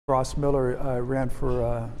Ross Miller ran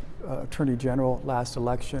for Attorney General last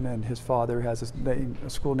election, and his father has a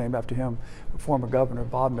school named after him, former Governor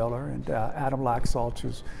Bob Miller, and Adam Laxalt,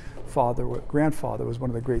 whose grandfather was one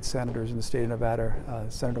of the great senators in the state of Nevada,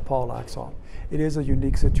 Senator Paul Laxalt. It is a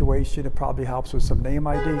unique situation. It probably helps with some name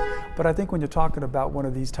ID, but I think when you're talking about one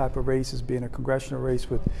of these type of races being a congressional race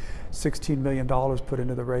with $16 million put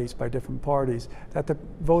into the race by different parties, that the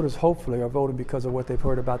voters hopefully are voting because of what they've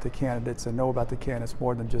heard about the candidates and know about the candidates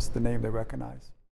more than just the name they recognize.